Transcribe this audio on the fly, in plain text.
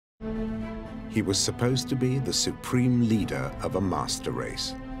He was supposed to be the supreme leader of a master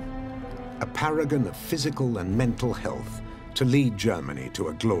race, a paragon of physical and mental health to lead Germany to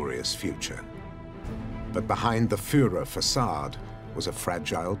a glorious future. But behind the Führer facade was a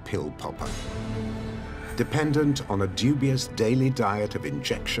fragile pill popper, dependent on a dubious daily diet of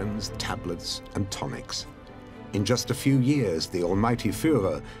injections, tablets, and tonics. In just a few years, the almighty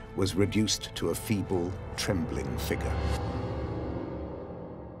Führer was reduced to a feeble, trembling figure.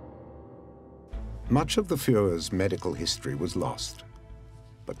 Much of the Führer's medical history was lost,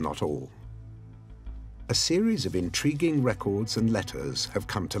 but not all. A series of intriguing records and letters have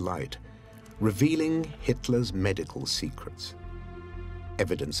come to light, revealing Hitler's medical secrets.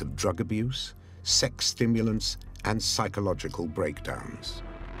 Evidence of drug abuse, sex stimulants, and psychological breakdowns.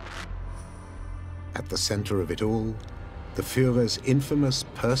 At the center of it all, the Führer's infamous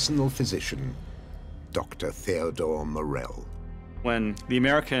personal physician, Dr. Theodor Morell. When the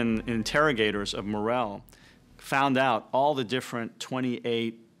American interrogators of Morell found out all the different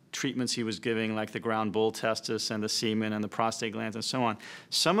 28 treatments he was giving, like the ground bull testis and the semen and the prostate glands and so on,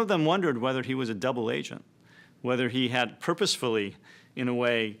 some of them wondered whether he was a double agent, whether he had purposefully, in a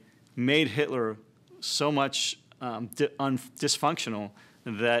way, made Hitler so much dysfunctional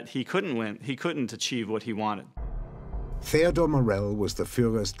that he couldn't win, he couldn't achieve what he wanted. Theodor Morell was the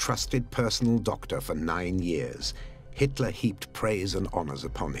Führer's trusted personal doctor for 9 years. Hitler heaped praise and honors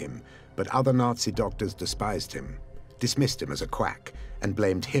upon him, but other Nazi doctors despised him, dismissed him as a quack, and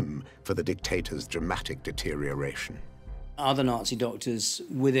blamed him for the dictator's dramatic deterioration. Other Nazi doctors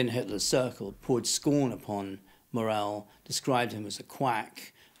within Hitler's circle poured scorn upon Morell, described him as a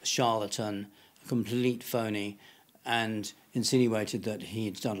quack, a charlatan, a complete phony, and insinuated that he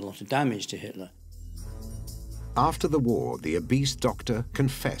had done a lot of damage to Hitler. After the war, the obese doctor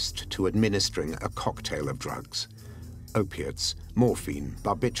confessed to administering a cocktail of drugs: opiates, morphine,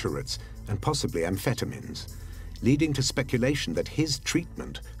 barbiturates, and possibly amphetamines, leading to speculation that his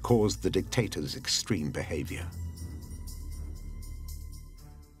treatment caused the dictator's extreme behavior.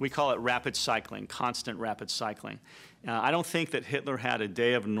 We call it rapid cycling, constant rapid cycling. I don't think that Hitler had a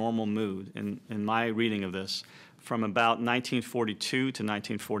day of normal mood in my reading of this from about 1942 to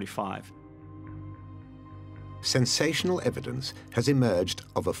 1945. Sensational evidence has emerged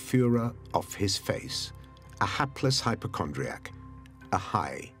of a Führer off his face, a hapless hypochondriac, a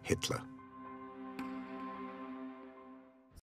high Hitler.